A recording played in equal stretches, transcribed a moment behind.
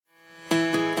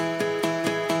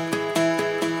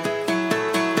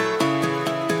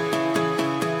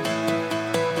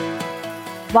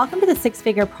Welcome to the Six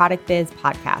Figure Product Biz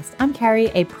podcast. I'm Carrie,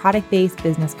 a product-based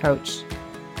business coach.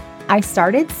 I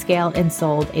started, scaled, and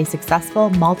sold a successful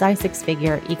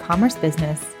multi-six-figure e-commerce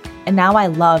business, and now I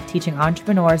love teaching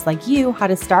entrepreneurs like you how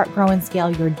to start, grow, and scale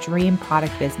your dream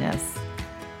product business.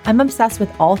 I'm obsessed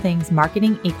with all things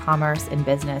marketing, e-commerce, and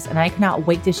business, and I cannot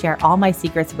wait to share all my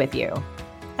secrets with you.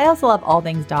 I also love all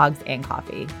things dogs and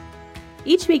coffee.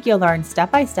 Each week, you'll learn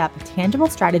step-by-step tangible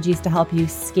strategies to help you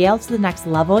scale to the next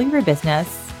level of your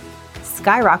business,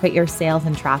 skyrocket your sales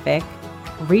and traffic,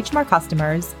 reach more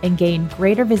customers, and gain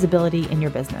greater visibility in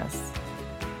your business.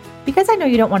 Because I know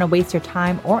you don't want to waste your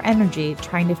time or energy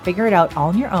trying to figure it out all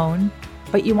on your own,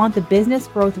 but you want the business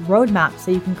growth roadmap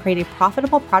so you can create a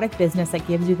profitable product business that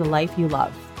gives you the life you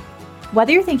love.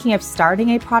 Whether you're thinking of starting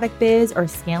a product biz or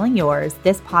scaling yours,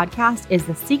 this podcast is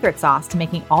the secret sauce to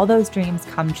making all those dreams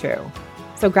come true.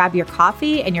 So grab your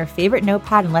coffee and your favorite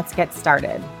notepad and let's get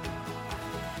started.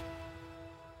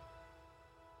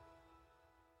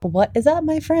 What is up,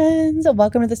 my friends?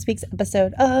 Welcome to this week's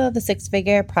episode of the Six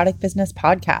Figure Product Business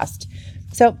Podcast.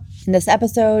 So in this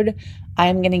episode,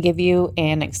 I'm going to give you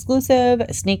an exclusive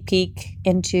sneak peek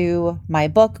into my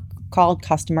book called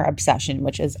Customer Obsession,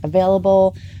 which is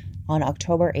available on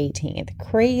October 18th.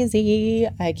 Crazy.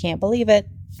 I can't believe it.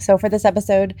 So for this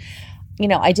episode,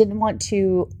 I didn't want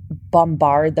to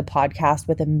bombard the podcast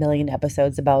with a million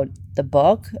episodes about the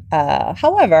book.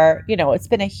 However, it's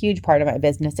been a huge part of my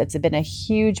business. It's been a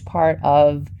huge part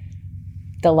of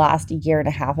the last year and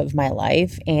a half of my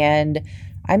life, and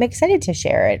I'm excited to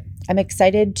share it. I'm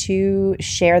excited to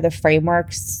share the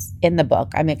frameworks in the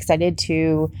book. I'm excited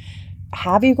to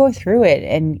have you go through it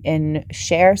and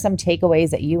share some takeaways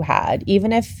that you had,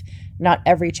 even if not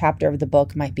every chapter of the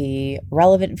book might be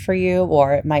relevant for you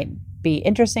or it might be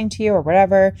interesting to you or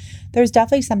whatever. There's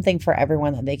definitely something for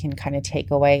everyone that they can kind of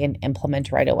take away and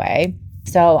implement right away.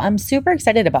 So I'm super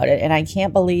excited about it, and I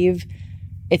can't believe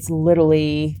it's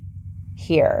literally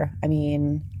here. I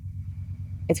mean,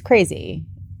 it's crazy.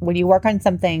 When you work on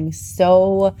something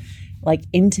so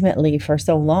intimately for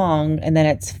so long and then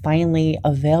it's finally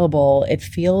available, it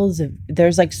feels,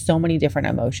 there's so many different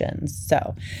emotions.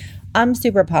 So I'm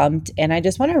super pumped, and I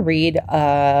just want to read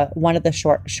one of the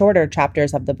shorter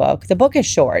chapters of the book. The book is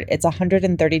short. It's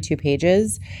 132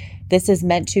 pages. This is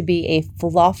meant to be a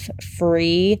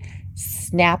fluff-free,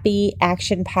 snappy,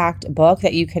 action-packed book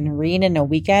that you can read in a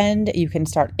weekend. You can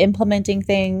start implementing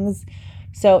things.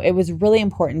 So it was really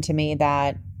important to me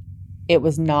that it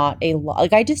was not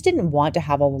I just didn't want to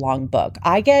have a long book.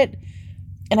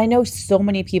 And I know so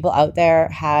many people out there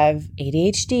have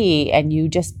ADHD, and you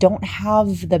just don't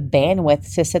have the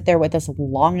bandwidth to sit there with this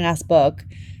long ass book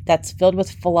that's filled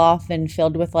with fluff and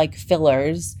filled with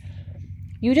fillers.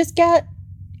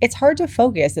 It's hard to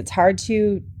focus. It's hard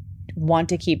to want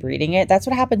to keep reading it. That's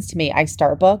what happens to me. I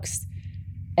start books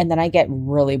and then I get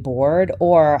really bored,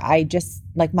 or I just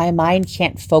my mind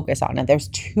can't focus on it. There's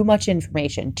too much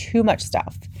information, too much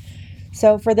stuff.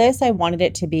 So for this, I wanted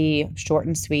it to be short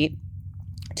and sweet,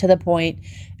 to the point.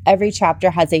 Every chapter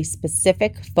has a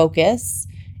specific focus,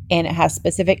 and it has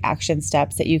specific action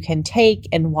steps that you can take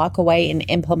and walk away and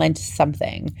implement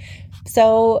something.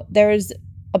 So there's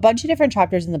a bunch of different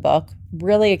chapters in the book,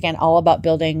 really, again, all about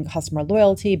building customer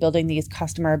loyalty, building these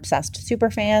customer obsessed super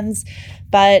fans.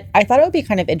 But I thought it would be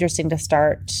kind of interesting to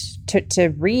start to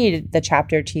read the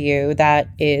chapter to you that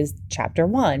is chapter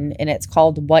 1, and it's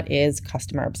called What is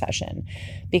Customer Obsession?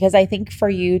 Because I think for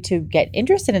you to get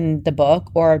interested in the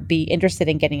book, or be interested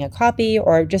in getting a copy,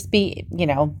 or just be,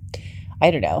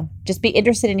 just be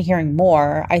interested in hearing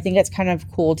more, I think it's kind of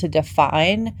cool to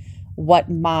define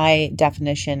what my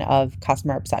definition of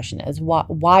customer obsession is,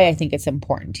 why I think it's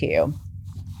important to you.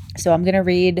 So I'm going to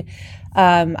read,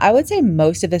 I would say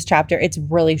most of this chapter. It's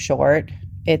really short.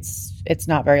 It's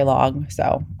not very long,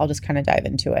 so I'll just kind of dive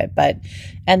into it.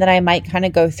 And then I might kind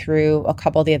of go through a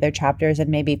couple of the other chapters and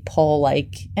maybe pull an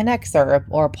excerpt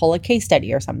or pull a case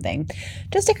study or something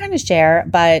just to kind of share.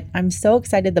 But I'm so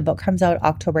excited. The book comes out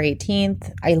October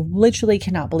 18th. I literally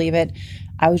cannot believe it.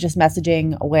 I was just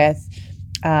messaging with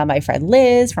my friend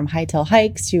Liz from Hightail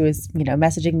Hikes. She was,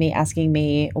 messaging me, asking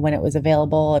me when it was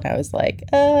available. And I was like,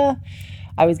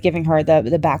 I was giving her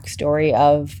the backstory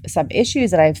of some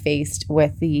issues that I've faced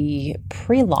with the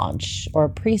pre-launch or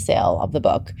pre-sale of the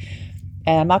book.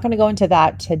 And I'm not going to go into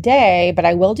that today, but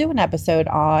I will do an episode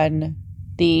on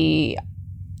the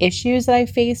issues that I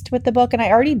faced with the book. And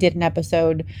I already did an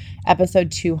episode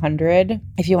 200.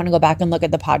 If you want to go back and look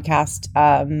at the podcast,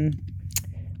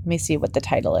 let me see what the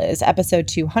title is. Episode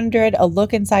 200, a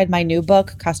look inside my new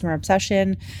book, Customer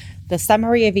Obsession, the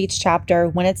summary of each chapter,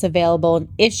 when it's available, and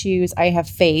issues I have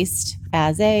faced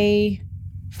as a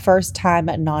first time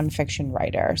nonfiction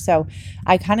writer. So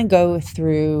I kind of go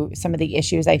through some of the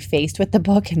issues I faced with the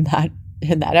book in that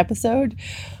episode.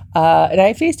 And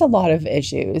I faced a lot of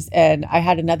issues. And I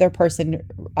had another person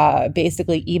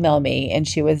basically email me, and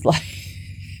she was like,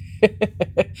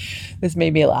 this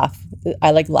made me laugh.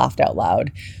 I laughed out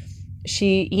loud.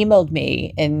 She emailed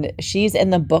me, and she's in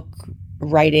the book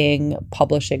writing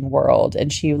publishing world,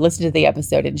 and she listened to the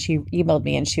episode, and she emailed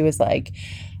me, and she was like,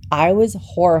 I was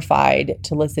horrified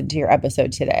to listen to your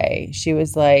episode today. She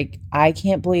was like, I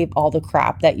can't believe all the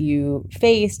crap that you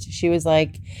faced. She was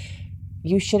like,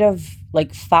 you should have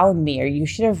found me, or you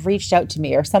should have reached out to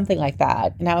me, or something like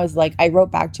that. And I was like, I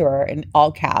wrote back to her in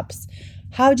all caps,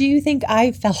 how do you think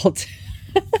I felt?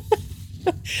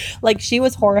 Like, she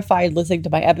was horrified listening to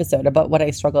my episode about what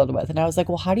I struggled with. And I was like,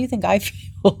 well, how do you think I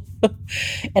feel?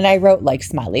 And I wrote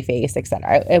smiley face,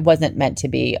 etc. It wasn't meant to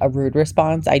be a rude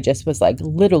response. I just was like,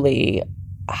 literally,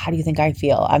 how do you think I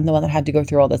feel? I'm the one that had to go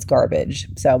through all this garbage.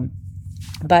 So,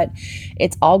 but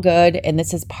it's all good. And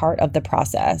this is part of the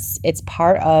process. It's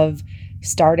part of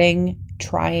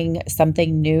trying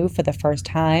something new for the first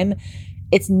time.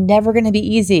 It's never going to be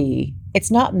easy.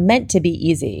 It's not meant to be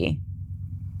easy.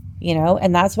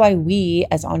 And that's why we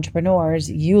as entrepreneurs,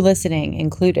 you listening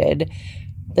included,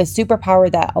 the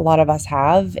superpower that a lot of us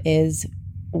have is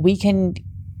we can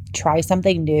try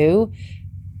something new,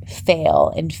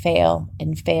 fail and fail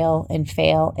and fail and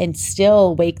fail, and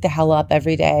still wake the hell up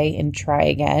every day and try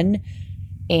again,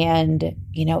 and,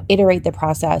 iterate the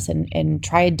process and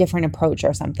try a different approach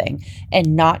or something,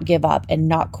 and not give up and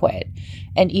not quit.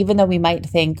 And even though we might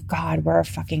think, God, we're a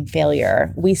fucking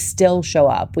failure, we still show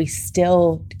up. We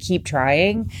still keep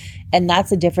trying. And that's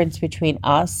the difference between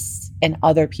us and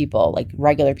other people, like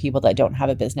regular people that don't have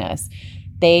a business.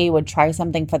 They would try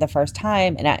something for the first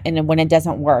time, and when it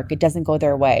doesn't work, it doesn't go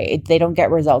their way, they don't get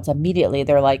results immediately.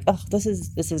 They're like, oh, this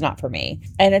is not for me.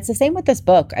 And it's the same with this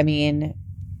book. I mean,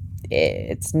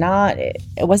 it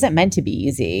wasn't meant to be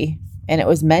easy, and it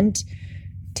was meant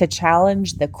to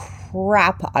challenge the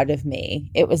crap out of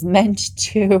me. It was meant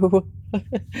to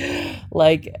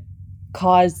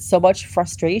cause so much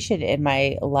frustration in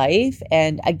my life.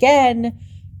 And again,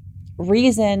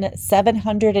 reason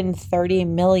 730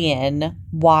 million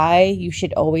why you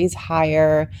should always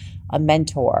hire a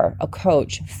mentor, a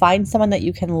coach, find someone that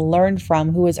you can learn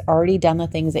from who has already done the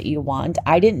things that you want.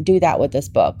 I didn't do that with this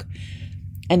book.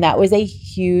 And that was a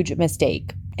huge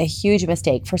mistake.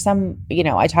 For some,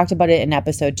 I talked about it in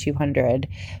episode 200,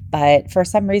 but for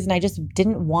some reason I just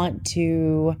didn't want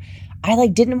to,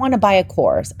 didn't want to buy a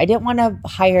course. I didn't want to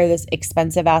hire this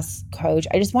expensive ass coach.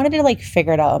 I just wanted to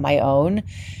figure it out on my own.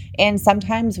 And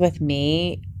sometimes with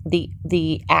me,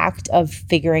 the act of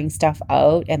figuring stuff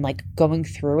out and going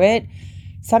through it,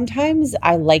 sometimes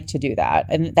I like to do that.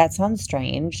 And that sounds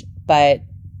strange, but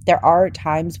there are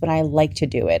times when I like to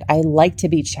do it. I like to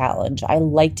be challenged. I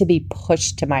like to be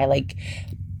pushed to my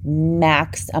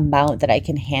max amount that I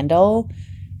can handle.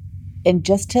 And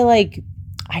just to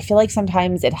I feel like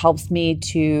sometimes it helps me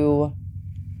to,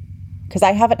 because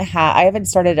I haven't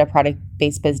started a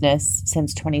product-based business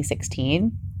since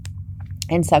 2016.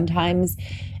 And sometimes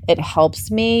it helps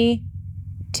me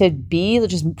to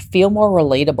just feel more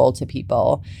relatable to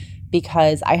people,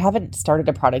 because I haven't started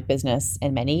a product business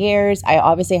in many years. I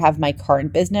obviously have my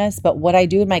current business, but what I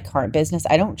do in my current business,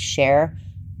 I don't share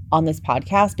on this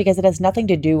podcast because it has nothing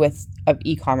to do with an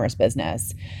e-commerce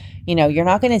business. You're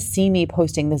not going to see me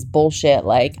posting this bullshit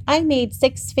I made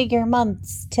 6-figure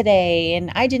months today and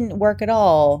I didn't work at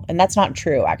all. And that's not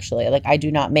true, actually. I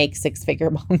do not make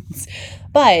 6-figure months.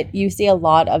 But you see a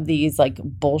lot of these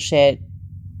bullshit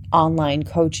online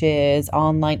coaches,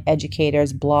 online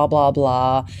educators, blah, blah,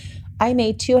 blah. I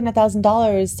made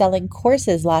 $200,000 selling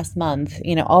courses last month,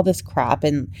 all this crap.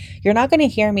 And you're not going to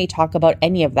hear me talk about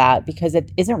any of that because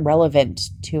it isn't relevant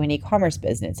to an e-commerce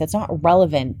business. It's not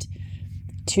relevant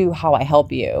to how I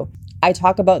help you. I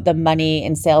talk about the money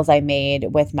and sales I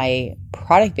made with my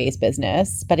product-based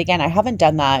business. But again, I haven't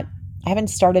done that. I haven't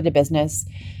started a business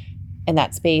in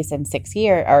that space in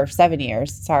 7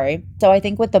 years. Sorry. So I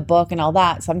think with the book and all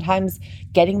that, sometimes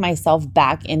getting myself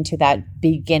back into that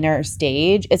beginner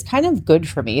stage is kind of good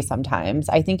for me sometimes.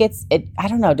 I think I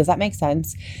don't know. Does that make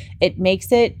sense? It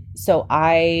makes it so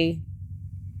I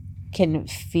can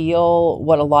feel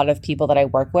what a lot of people that I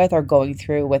work with are going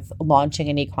through with launching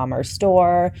an e-commerce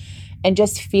store, and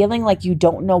just feeling like you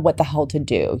don't know what the hell to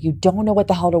do. You don't know what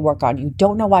the hell to work on. You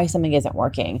don't know why something isn't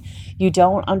working. You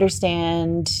don't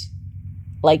understand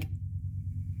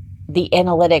the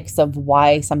analytics of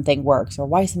why something works or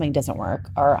why something doesn't work,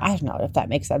 or I don't know if that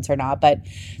makes sense or not, but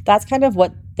that's kind of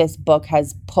what this book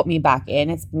has put me back in.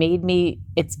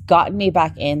 It's gotten me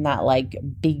back in that like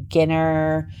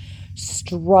beginner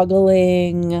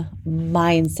struggling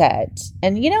mindset.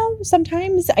 And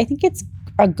sometimes I think it's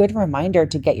a good reminder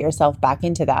to get yourself back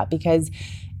into that, because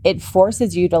it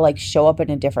forces you to like show up in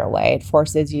a different way. It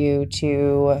forces you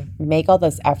to make all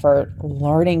this effort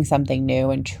learning something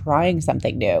new and trying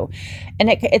something new.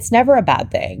 And it's never a bad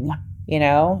thing,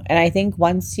 And I think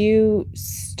once you're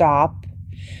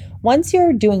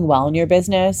doing well in your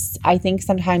business, I think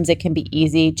sometimes it can be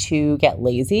easy to get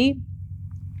lazy,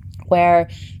 where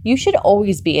you should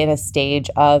always be in a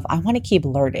stage of, I want to keep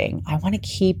learning. I want to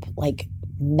keep like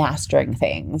mastering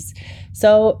things.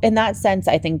 So in that sense,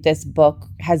 I think this book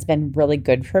has been really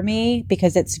good for me,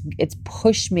 because it's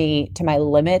pushed me to my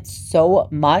limits so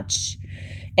much.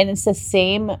 And it's the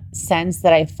same sense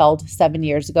that I felt 7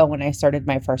 years ago when I started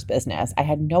my first business. I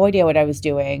had no idea what I was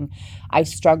doing. I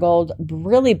struggled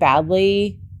really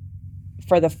badly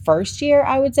for the first year,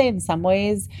 I would say. In some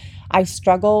ways, I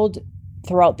struggled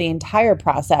throughout the entire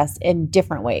process in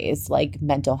different ways, like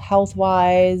mental health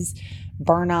wise,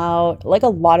 burnout, like a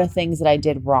lot of things that I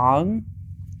did wrong,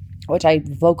 which I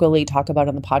vocally talk about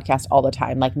on the podcast all the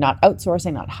time, like not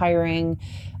outsourcing, not hiring,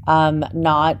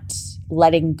 not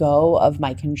letting go of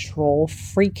my control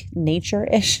freak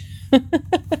nature-ish,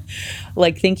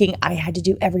 like thinking I had to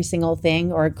do every single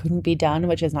thing or it couldn't be done,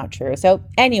 which is not true. So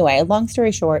anyway, long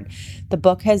story short, the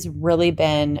book has really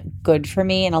been good for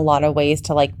me in a lot of ways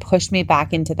to like push me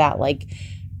back into that like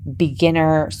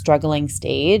beginner struggling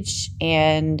stage.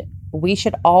 And we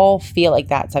should all feel like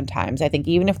that sometimes. I think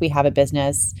even if we have a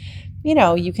business,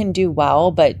 you can do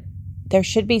well, but there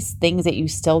should be things that you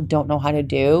still don't know how to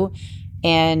do,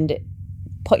 and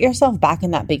put yourself back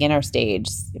in that beginner stage.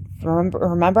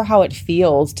 Remember how it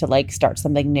feels to like start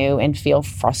something new and feel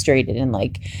frustrated and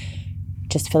like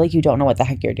just feel like you don't know what the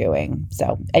heck you're doing.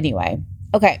 So anyway,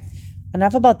 okay.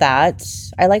 Enough about that.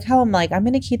 I like how I'm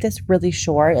going to keep this really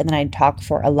short, and then I talk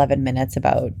for 11 minutes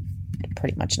about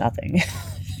pretty much nothing.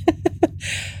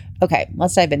 Okay,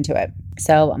 let's dive into it.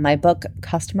 So my book,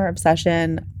 Customer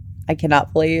Obsession, I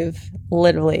cannot believe,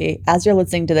 literally, as you're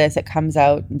listening to this, it comes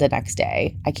out the next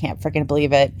day. I can't freaking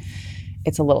believe it.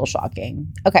 It's a little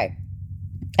shocking. Okay.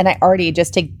 And I already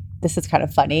this is kind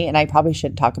of funny, and I probably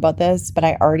shouldn't talk about this, but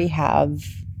I already have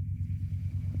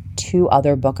 2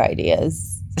 other book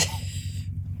ideas.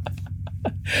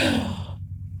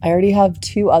 I already have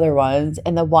 2 other ones.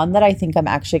 And the one that I think I'm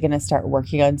actually going to start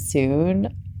working on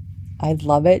soon, I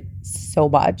love it so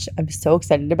much. I'm so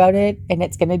excited about it. And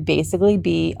it's going to basically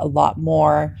be a lot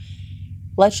more,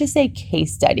 let's just say,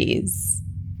 case studies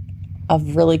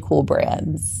of really cool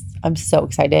brands. I'm so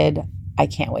excited. I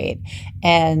can't wait.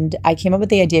 And I came up with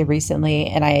the idea recently,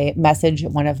 and I messaged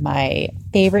one of my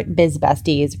favorite biz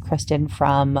besties, Kristen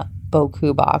from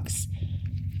Boku Box.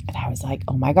 And I was like,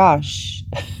 oh my gosh,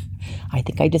 I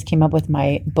think I just came up with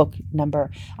my book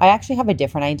number. I actually have a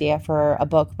different idea for a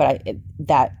book, but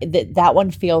that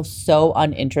one feels so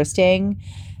uninteresting.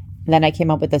 And then I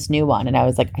came up with this new one, and I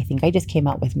was like, I think I just came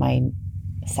up with my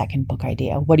second book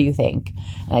idea. What do you think?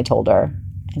 And I told her,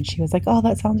 and she was like, oh,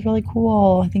 that sounds really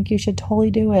cool. I think you should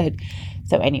totally do it.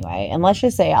 So anyway, and let's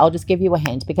just say, I'll just give you a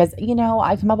hint, because,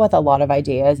 I come up with a lot of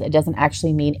ideas. It doesn't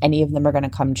actually mean any of them are going to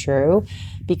come true,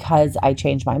 because I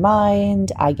change my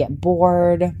mind. I get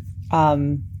bored.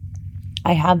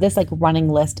 I have this like running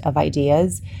list of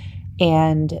ideas,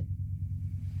 and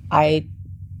I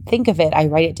think of it, I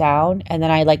write it down, and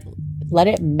then I like let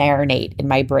it marinate in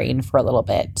my brain for a little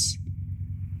bit.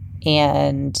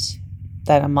 And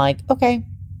then I'm like, okay,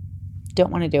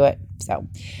 don't want to do it. So,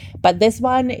 but this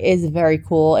one is very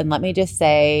cool. And let me just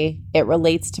say, it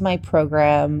relates to my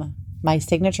program, my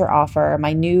signature offer,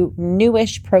 my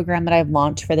newish program that I've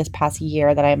launched for this past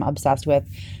year that I'm obsessed with,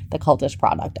 the Cultish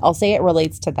product. I'll say it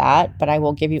relates to that, but I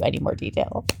won't give you any more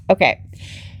detail. Okay.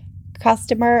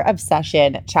 Customer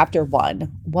obsession, chapter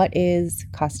 1. What is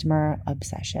customer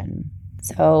obsession?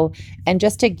 So, and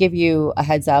just to give you a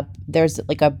heads up, there's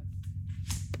like a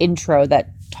intro that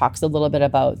talks a little bit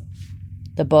about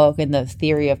the book and the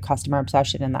theory of customer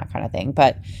obsession and that kind of thing,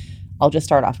 but I'll just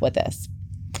start off with this.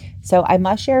 So I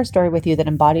must share a story with you that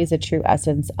embodies the true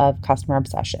essence of customer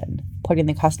obsession. Putting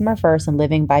the customer first and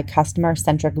living by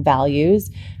customer-centric values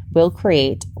will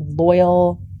create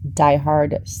loyal,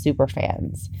 diehard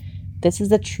superfans. This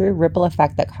is a true ripple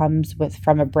effect that comes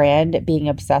from a brand being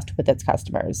obsessed with its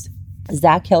customers.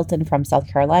 Zach Hilton from South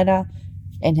Carolina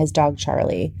and his dog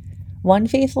Charlie One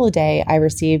fateful day, I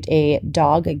received a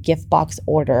dog gift box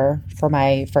order for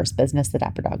my first business, the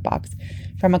Dapper Dog Box,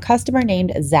 from a customer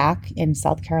named Zach in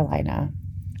South Carolina.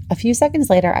 A few seconds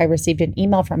later, I received an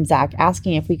email from Zach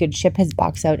asking if we could ship his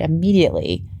box out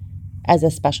immediately as a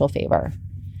special favor.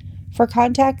 For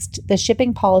context, the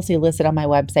shipping policy listed on my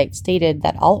website stated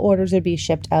that all orders would be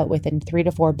shipped out within 3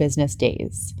 to 4 business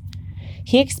days.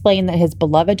 He explained that his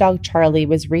beloved dog Charlie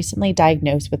was recently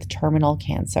diagnosed with terminal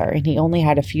cancer and he only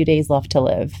had a few days left to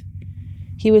live.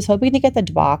 He was hoping to get the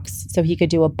box so he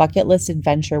could do a bucket list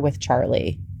adventure with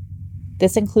Charlie.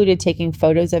 This included taking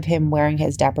photos of him wearing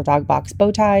his Dapper Dog Box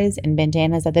bow ties and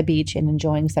bandanas at the beach and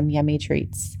enjoying some yummy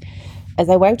treats. As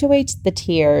I wiped away the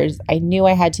tears, I knew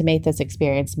I had to make this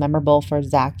experience memorable for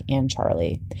Zach and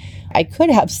Charlie. I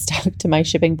could have stuck to my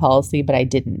shipping policy, but I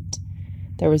didn't.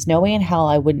 There was no way in hell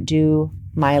I wouldn't do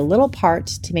my little part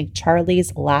to make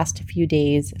Charlie's last few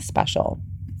days special.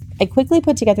 I quickly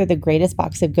put together the greatest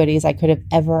box of goodies I could have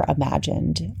ever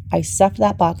imagined. I stuffed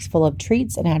that box full of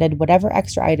treats and added whatever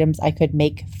extra items I could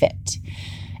make fit,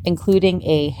 including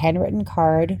a handwritten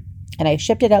card, and I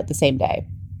shipped it out the same day.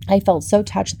 I felt so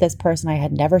touched that this person I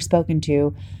had never spoken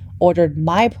to ordered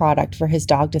my product for his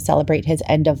dog to celebrate his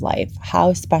end of life.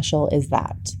 How special is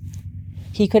that?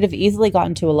 He could have easily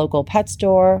gotten to a local pet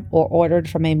store or ordered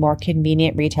from a more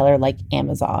convenient retailer like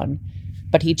Amazon,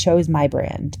 but he chose my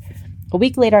brand. A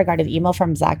week later, I got an email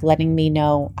from Zach letting me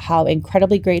know how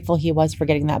incredibly grateful he was for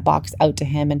getting that box out to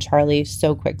him and Charlie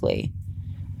so quickly.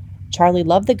 Charlie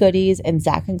loved the goodies, and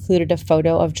Zach included a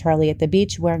photo of Charlie at the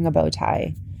beach wearing a bow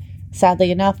tie.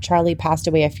 Sadly enough, Charlie passed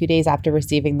away a few days after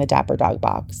receiving the Dapper Dog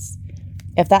Box.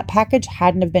 If that package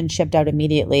hadn't have been shipped out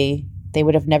immediately, they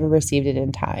would have never received it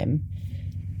in time.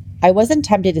 I wasn't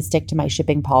tempted to stick to my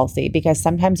shipping policy because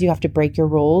sometimes you have to break your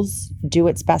rules, do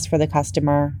what's best for the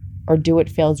customer, or do what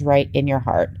feels right in your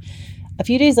heart. A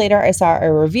few days later, I saw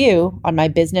a review on my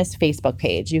business Facebook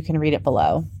page. You can read it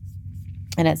below.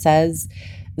 And it says,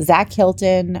 Zach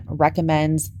Hilton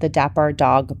recommends the Dapper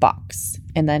Dog Box.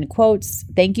 And then quotes,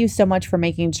 "Thank you so much for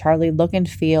making Charlie look and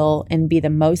feel and be the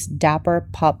most dapper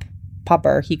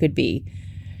pupper he could be.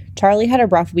 Charlie had a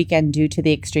rough weekend due to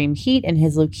the extreme heat and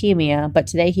his leukemia, but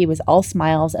today he was all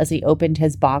smiles as he opened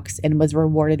his box and was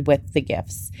rewarded with the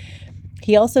gifts.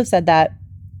 He also said that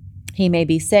he may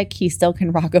be sick, he still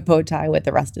can rock a bow tie with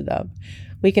the rest of them.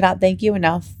 We cannot thank you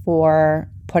enough for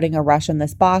putting a rush on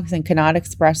this box and cannot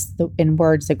express in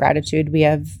words the gratitude we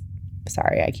have."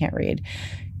 Sorry, I can't read.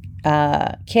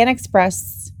 Can't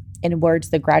express in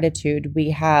words the gratitude we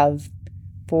have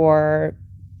for.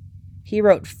 He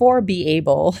wrote for be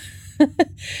able.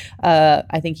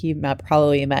 I think he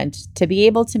probably meant to be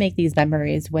able to make these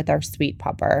memories with our sweet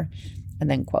pupper. And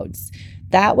then quotes.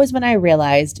 That was when I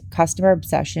realized customer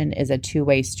obsession is a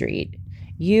two-way street.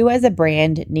 You as a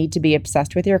brand need to be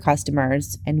obsessed with your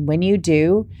customers. And when you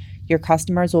do, your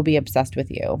customers will be obsessed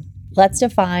with you. Let's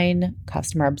define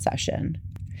customer obsession.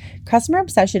 Customer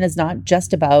obsession is not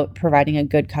just about providing a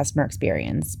good customer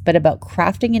experience, but about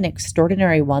crafting an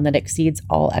extraordinary one that exceeds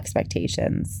all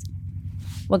expectations.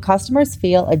 When customers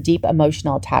feel a deep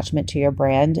emotional attachment to your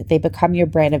brand, they become your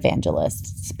brand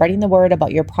evangelists, spreading the word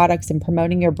about your products and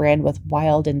promoting your brand with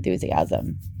wild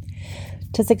enthusiasm.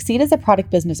 To succeed as a product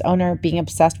business owner, being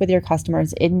obsessed with your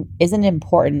customers isn't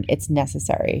important, it's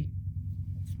necessary.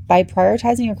 By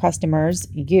prioritizing your customers,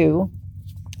 you,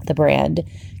 the brand,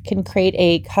 can create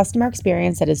a customer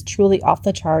experience that is truly off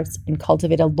the charts and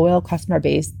cultivate a loyal customer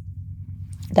base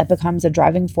that becomes a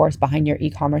driving force behind your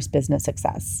e-commerce business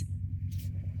success.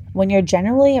 When you're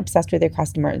genuinely obsessed with your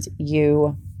customers,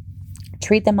 you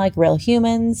treat them like real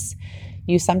humans.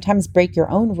 You sometimes break your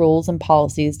own rules and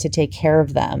policies to take care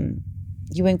of them.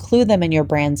 You include them in your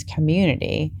brand's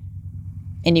community,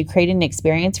 and you create an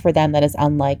experience for them that is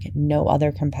unlike no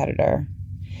other competitor.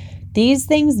 These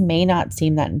things may not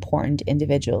seem that important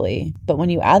individually, but when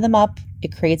you add them up,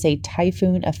 it creates a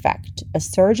typhoon effect, a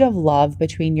surge of love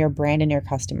between your brand and your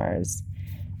customers.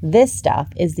 This stuff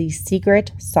is the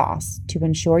secret sauce to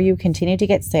ensure you continue to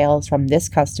get sales from this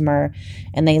customer,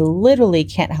 and they literally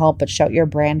can't help but shout your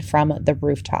brand from the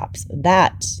rooftops.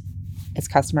 That is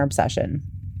customer obsession.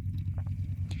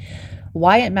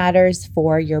 Why it matters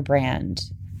for your brand.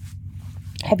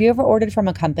 Have you ever ordered from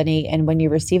a company and when you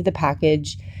received the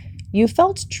package, you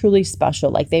felt truly special,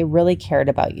 like they really cared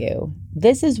about you?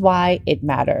 This is why it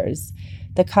matters.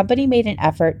 The company made an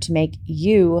effort to make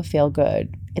you feel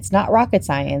good. It's not rocket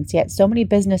science, yet so many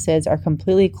businesses are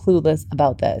completely clueless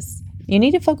about this. You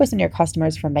need to focus on your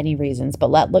customers for many reasons, but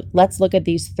let's look at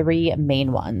these three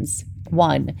main ones.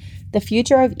 1, the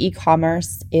future of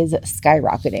e-commerce is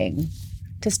skyrocketing.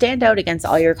 To stand out against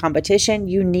all your competition,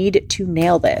 you need to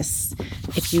nail this.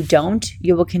 If you don't,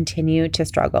 you will continue to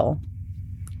struggle.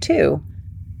 2,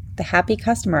 the happy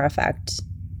customer effect.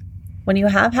 When you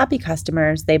have happy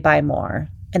customers, they buy more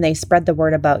and they spread the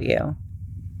word about you.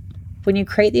 When you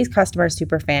create these customer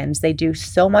superfans, they do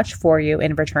so much for you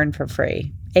in return for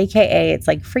free. AKA, it's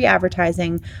like free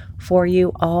advertising for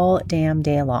you all damn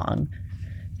day long.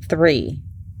 3,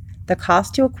 the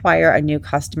cost to acquire a new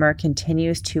customer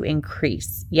continues to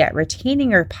increase, yet retaining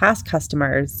your past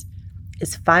customers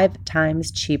is 5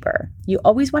 times cheaper. You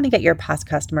always want to get your past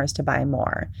customers to buy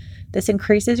more. This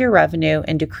increases your revenue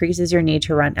and decreases your need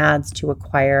to run ads to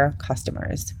acquire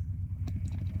customers.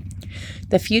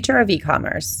 The future of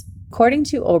e-commerce. According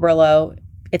to Oberlo,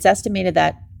 it's estimated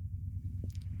that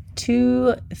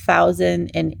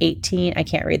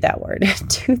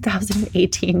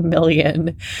 2018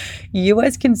 million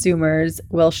US consumers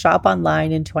will shop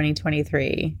online in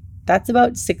 2023. That's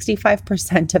about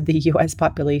 65% of the US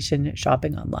population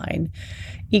shopping online.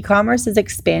 E-commerce is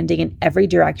expanding in every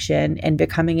direction and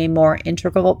becoming a more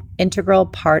integral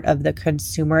part of the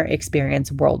consumer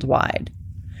experience worldwide.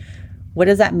 What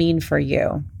does that mean for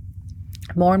you?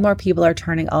 More and more people are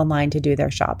turning online to do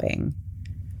their shopping.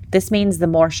 This means the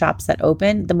more shops that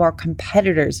open, the more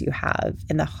competitors you have,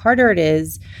 and the harder it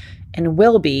is and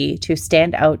will be to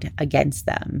stand out against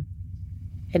them.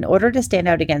 In order to stand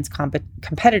out against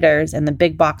competitors and the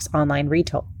big box online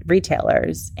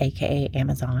retailers, aka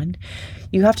Amazon,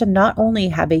 you have to not only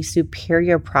have a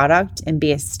superior product and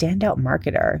be a standout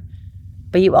marketer,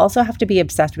 but you also have to be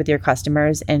obsessed with your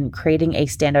customers and creating a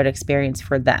standout experience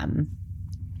for them.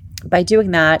 By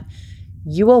doing that,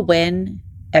 you will win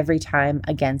every time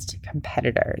against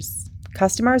competitors.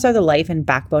 Customers are the life and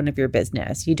backbone of your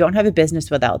business. You don't have a business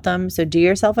without them, so do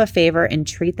yourself a favor and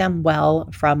treat them well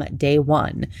from day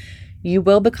one. You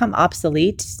will become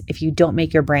obsolete if you don't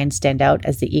make your brand stand out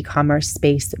as the e-commerce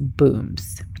space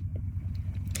booms.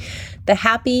 The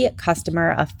happy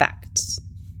customer effect.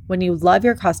 When you love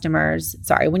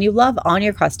on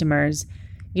your customers,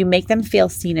 you make them feel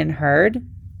seen and heard.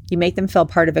 You make them feel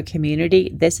part of a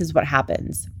community. This is what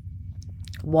happens.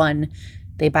 1,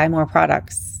 they buy more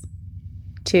products.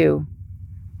 2,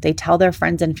 they tell their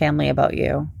friends and family about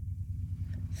you.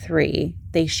 3,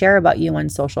 they share about you on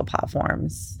social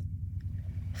platforms.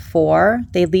 4,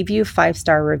 they leave you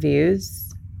 5-star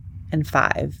reviews. And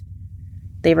 5,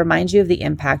 they remind you of the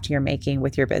impact you're making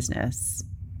with your business.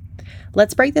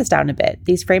 Let's break this down a bit.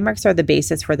 These frameworks are the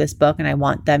basis for this book, and I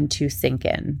want them to sink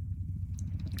in.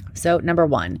 So, number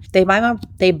 1,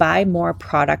 they buy more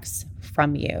products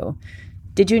from you.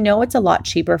 Did you know it's a lot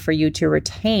cheaper for you to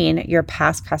retain your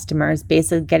past customers,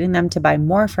 basically getting them to buy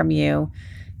more from you,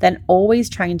 than always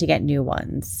trying to get new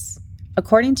ones?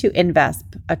 According to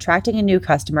Invesp, attracting a new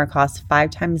customer costs 5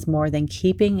 times more than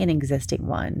keeping an existing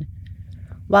one.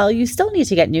 While you still need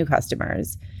to get new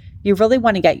customers, you really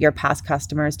want to get your past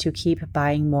customers to keep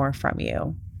buying more from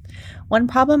you. One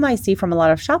problem I see from a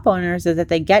lot of shop owners is that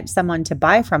they get someone to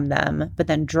buy from them, but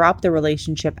then drop the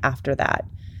relationship after that.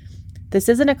 This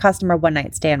isn't a customer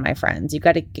one-night stand, my friends. You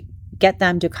got to get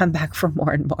them to come back for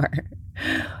more and more.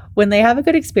 When they have a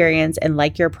good experience and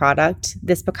like your product,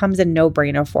 this becomes a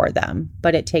no-brainer for them,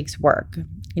 but it takes work.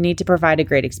 You need to provide a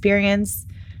great experience,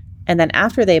 and then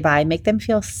after they buy, make them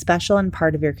feel special and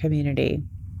part of your community.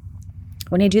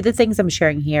 When you do the things I'm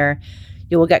sharing here,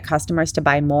 you will get customers to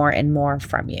buy more and more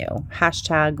from you.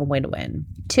 #win-win.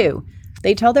 2,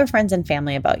 they tell their friends and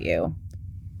family about you.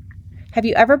 Have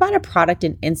you ever bought a product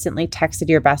and instantly texted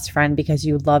your best friend because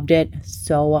you loved it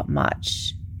so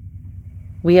much?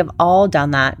 We have all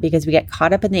done that because we get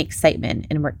caught up in the excitement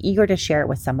and we're eager to share it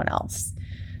with someone else.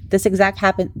 This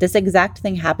exact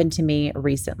thing happened to me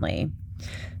recently.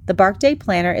 The Bark Day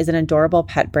Planner is an adorable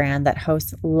pet brand that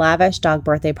hosts lavish dog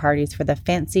birthday parties for the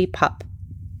fancy pup.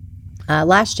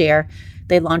 Last year,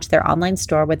 they launched their online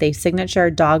store with a signature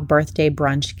dog birthday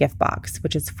brunch gift box,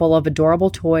 which is full of adorable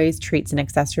toys, treats, and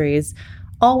accessories,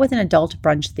 all with an adult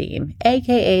brunch theme,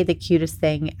 aka the cutest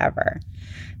thing ever.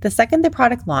 The second the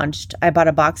product launched, I bought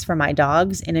a box for my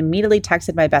dogs and immediately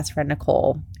texted my best friend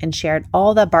Nicole and shared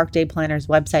all the Bark Day Planner's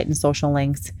website and social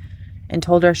links and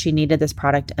told her she needed this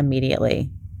product immediately.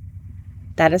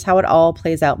 That is how it all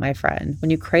plays out, my friend. When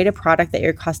you create a product that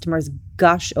your customers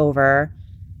gush over,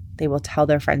 they will tell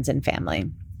their friends and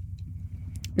family.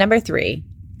 Number 3,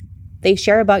 they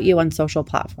share about you on social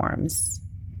platforms.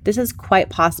 This is quite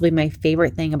possibly my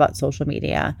favorite thing about social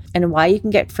media and why you can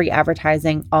get free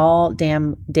advertising all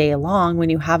damn day long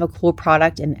when you have a cool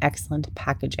product and excellent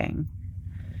packaging.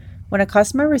 When a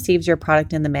customer receives your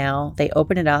product in the mail, they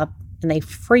open it up and they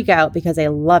freak out because they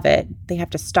love it. They have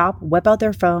to stop, whip out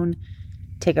their phone,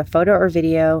 take a photo or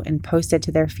video, and post it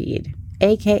to their feed,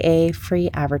 aka free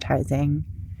advertising.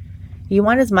 You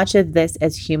want as much of this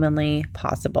as humanly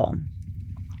possible.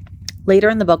 Later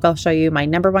in the book, I'll show you my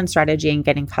number one strategy in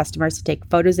getting customers to take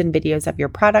photos and videos of your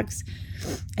products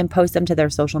and post them to their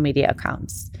social media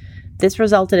accounts. This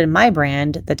resulted in my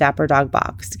brand, the Dapper Dog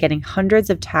Box, getting hundreds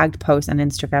of tagged posts on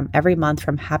Instagram every month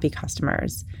from happy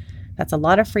customers. That's a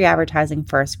lot of free advertising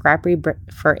for a scrappy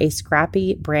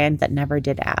brand that never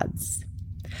did ads.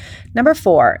 Number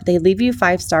 4, they leave you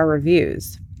 5-star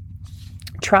reviews.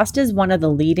 Trust is one of the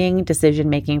leading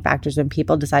decision-making factors when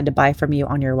people decide to buy from you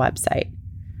on your website.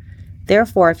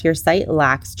 Therefore, if your site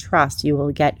lacks trust, you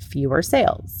will get fewer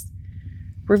sales.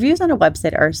 Reviews on a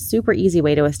website are a super easy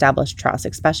way to establish trust,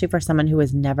 especially for someone who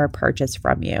has never purchased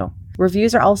from you.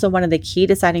 Reviews are also one of the key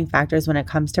deciding factors when it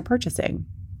comes to purchasing.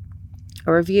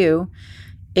 A review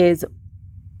is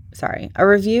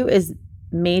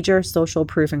major social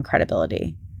proof and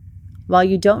credibility. While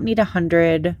you don't need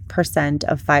 100%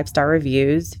 of 5-star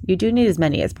reviews, you do need as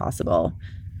many as possible.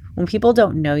 When people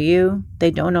don't know you,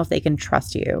 they don't know if they can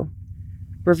trust you.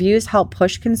 Reviews help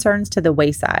push concerns to the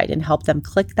wayside and help them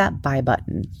click that buy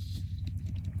button.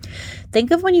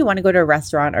 Think of when you want to go to a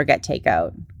restaurant or get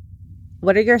takeout.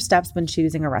 What are your steps when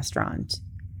choosing a restaurant?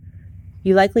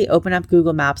 You likely open up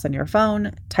Google Maps on your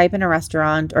phone, type in a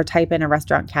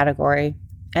restaurant category,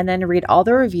 and then read all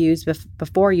the reviews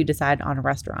before you decide on a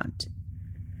restaurant.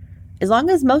 As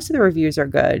long as most of the reviews are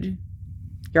good,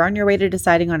 you're on your way to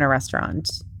deciding on a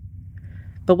restaurant.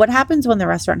 But what happens when the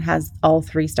restaurant has all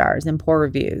 3 stars and poor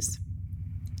reviews?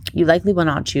 You likely will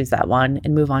not choose that one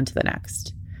and move on to the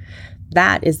next.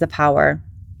 That is the power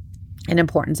and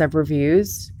importance of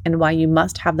reviews and why you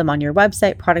must have them on your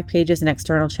website, product pages, and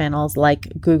external channels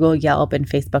like Google, Yelp, and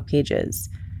Facebook pages.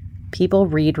 People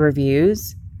read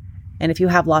reviews, and if you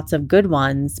have lots of good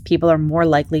ones, people are more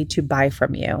likely to buy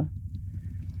from you.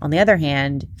 On the other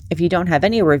hand, if you don't have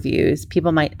any reviews,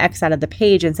 people might X out of the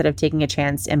page instead of taking a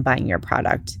chance and buying your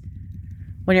product.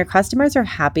 When your customers are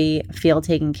happy, feel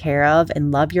taken care of,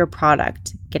 and love your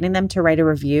product, getting them to write a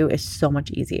review is so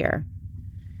much easier.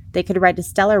 They could write a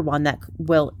stellar one that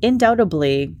will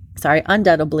undoubtedly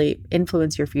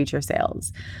influence your future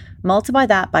sales. Multiply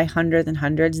that by hundreds and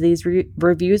hundreds. These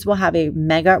reviews will have a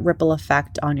mega ripple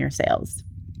effect on your sales.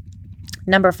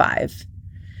 Number 5,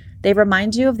 they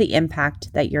remind you of the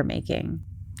impact that you're making.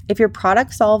 If your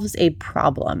product solves a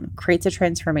problem, creates a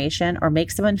transformation, or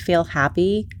makes someone feel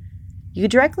happy, you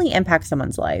directly impact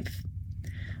someone's life.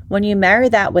 When you marry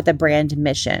that with a brand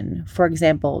mission, for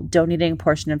example, donating a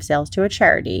portion of sales to a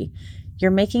charity,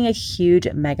 you're making a huge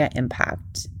mega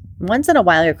impact. Once in a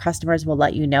while, your customers will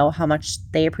let you know how much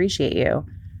they appreciate you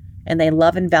and they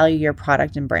love and value your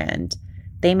product and brand.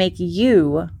 They make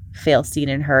you feel seen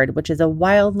and heard, which is a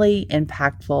wildly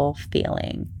impactful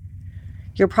feeling.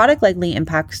 Your product likely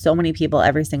impacts so many people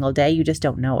every single day, you just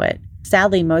don't know it.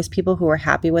 Sadly, most people who are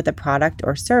happy with a product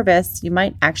or service, you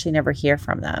might actually never hear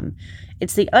from them.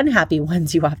 It's the unhappy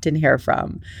ones you often hear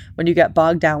from. When you get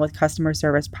bogged down with customer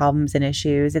service problems and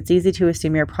issues, it's easy to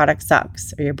assume your product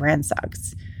sucks or your brand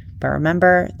sucks. But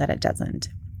remember that it doesn't.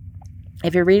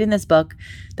 If you're reading this book,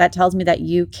 that tells me that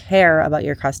you care about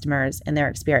your customers and their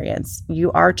experience.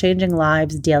 You are changing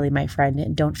lives daily, my friend,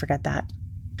 and don't forget that.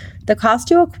 The cost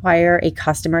to acquire a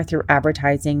customer through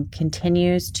advertising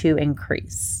continues to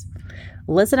increase.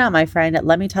 Listen up, my friend.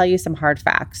 Let me tell you some hard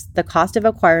facts. The cost of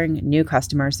acquiring new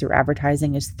customers through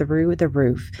advertising is through the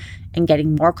roof and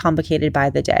getting more complicated by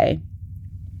the day.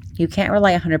 You can't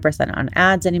rely 100% on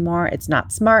ads anymore. It's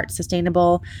not smart,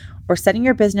 sustainable, or setting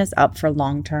your business up for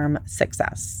long-term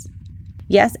success.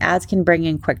 Yes, ads can bring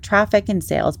in quick traffic and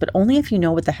sales, but only if you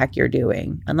know what the heck you're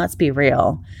doing. And let's be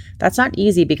real, that's not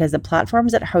easy because the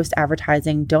platforms that host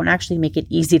advertising don't actually make it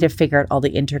easy to figure out all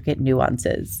the intricate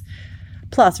nuances.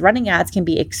 Plus, running ads can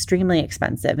be extremely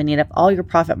expensive and eat up all your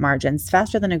profit margins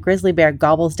faster than a grizzly bear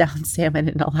gobbles down salmon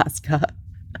in Alaska.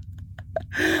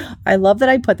 I love that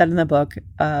I put that in the book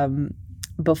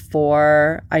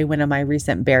before I went on my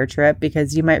recent bear trip,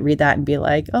 because you might read that and be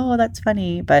like, oh, that's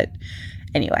funny. But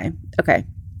anyway, okay.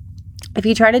 If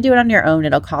you try to do it on your own,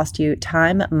 it'll cost you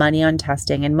time, money on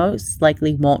testing, and most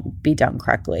likely won't be done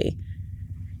correctly.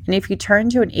 And if you turn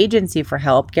to an agency for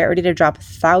help, get ready to drop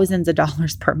thousands of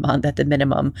dollars per month at the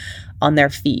minimum on their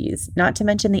fees, not to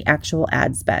mention the actual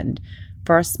ad spend.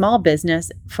 For a small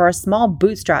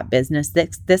bootstrap business,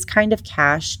 this kind of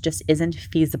cash just isn't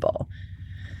feasible.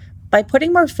 By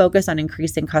putting more focus on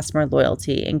increasing customer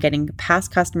loyalty and getting past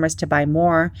customers to buy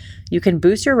more, you can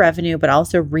boost your revenue, but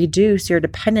also reduce your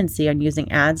dependency on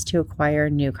using ads to acquire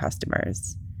new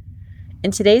customers. In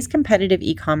today's competitive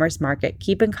e-commerce market,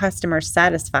 keeping customers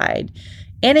satisfied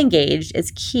and engaged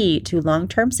is key to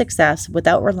long-term success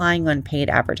without relying on paid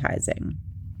advertising.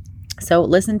 So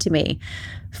listen to me.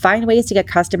 Find ways to get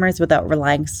customers without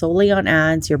relying solely on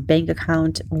ads. Your bank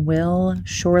account will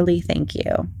surely thank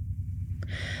you.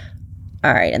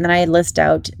 All right. And then I list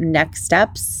out next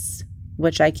steps,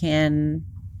 which I can,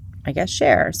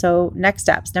 share. So next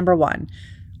steps. Number 1,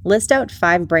 list out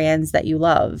 5 brands that you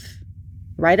love.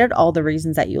 Write out all the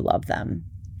reasons that you love them.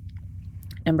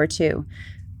 Number 2,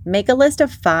 make a list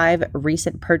of 5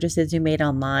 recent purchases you made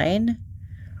online.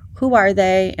 Who are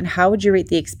they, and how would you rate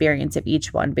the experience of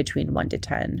each one between 1 to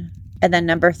 10? And then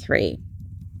number 3,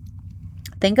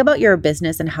 think about your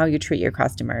business and how you treat your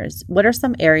customers. What are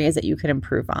some areas that you could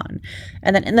improve on?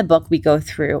 And then in the book, we go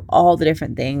through all the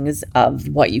different things of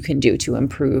what you can do to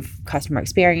improve customer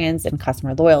experience and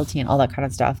customer loyalty and all that kind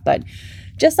of stuff. But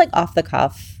just like off the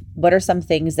cuff, what are some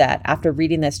things that after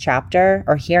reading this chapter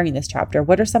or hearing this chapter,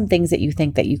 what are some things that you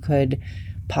think that you could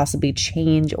possibly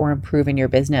change or improve in your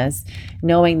business,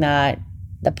 knowing that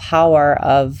the power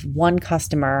of one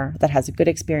customer that has a good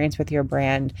experience with your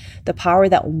brand, the power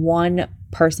that one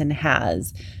person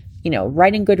has,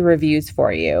 writing good reviews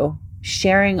for you,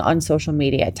 sharing on social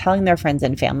media, telling their friends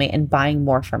and family, and buying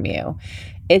more from you.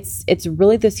 It's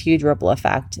really this huge ripple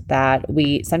effect that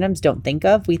we sometimes don't think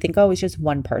of. We think, it's just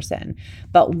one person.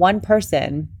 But one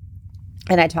person,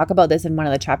 and I talk about this in one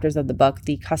of the chapters of the book,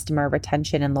 the customer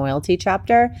retention and loyalty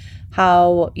chapter,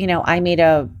 how, I made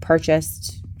a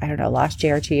purchase, last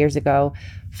year or 2 years ago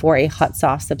for a hot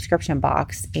sauce subscription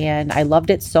box. And I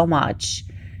loved it so much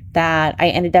that I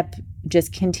ended up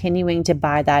just continuing to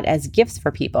buy that as gifts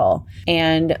for people.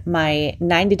 And my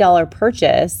 $90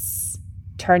 purchase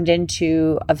turned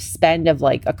into a spend of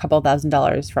like a couple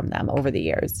 $1,000s from them over the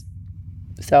years.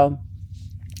 So,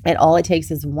 and all it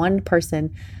takes is one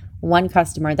person, one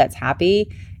customer that's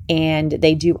happy, and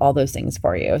they do all those things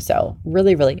for you. So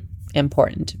really, really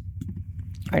important.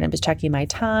 All right, I'm just checking my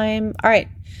time. All right,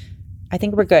 I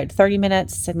think we're good. 30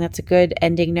 minutes, and that's a good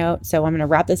ending note. So I'm going to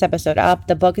wrap this episode up.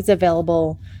 The book is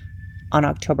available on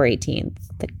October 18th.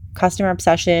 The Customer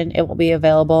Obsession, it will be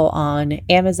available on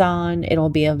Amazon. It will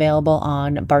be available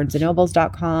on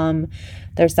barnesandnobles.com.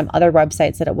 There's some other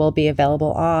websites that it will be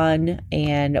available on.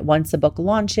 And once the book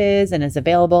launches and is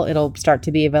available, it'll start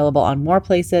to be available on more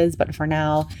places. But for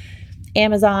now,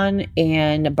 Amazon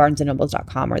and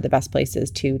barnesandnobles.com are the best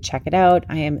places to check it out.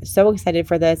 I am so excited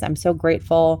for this. I'm so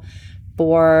grateful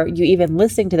for you even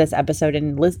listening to this episode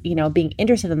and being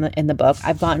interested in the book.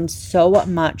 I've gotten so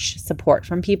much support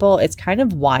from people. It's kind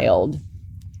of wild.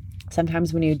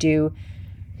 Sometimes when you do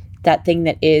that thing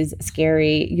that is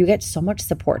scary, you get so much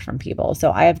support from people.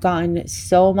 So I have gotten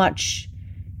so much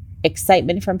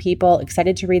excitement from people,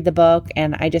 excited to read the book,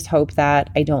 and I just hope that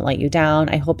I don't let you down.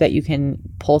 I hope that you can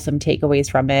pull some takeaways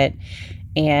from it,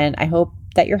 and I hope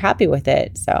that you're happy with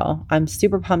it. So I'm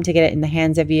super pumped to get it in the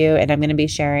hands of you, and I'm going to be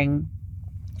sharing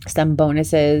some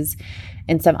bonuses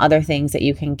and some other things that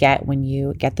you can get when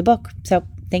you get the book. So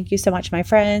thank you so much, my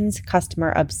friends.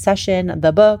 Customer Obsession,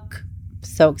 the book.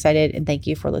 So excited, and thank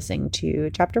you for listening to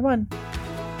chapter 1.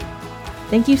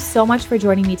 Thank you so much for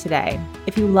joining me today.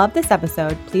 If you love this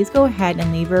episode, please go ahead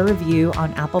and leave a review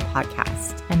on Apple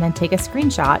Podcasts, and then take a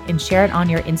screenshot and share it on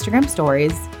your Instagram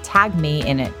stories. Tag me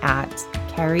in it at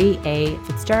Carrie A.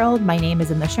 Fitzgerald. My name is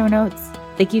in the show notes.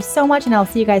 Thank you so much, and I'll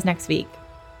see you guys next week.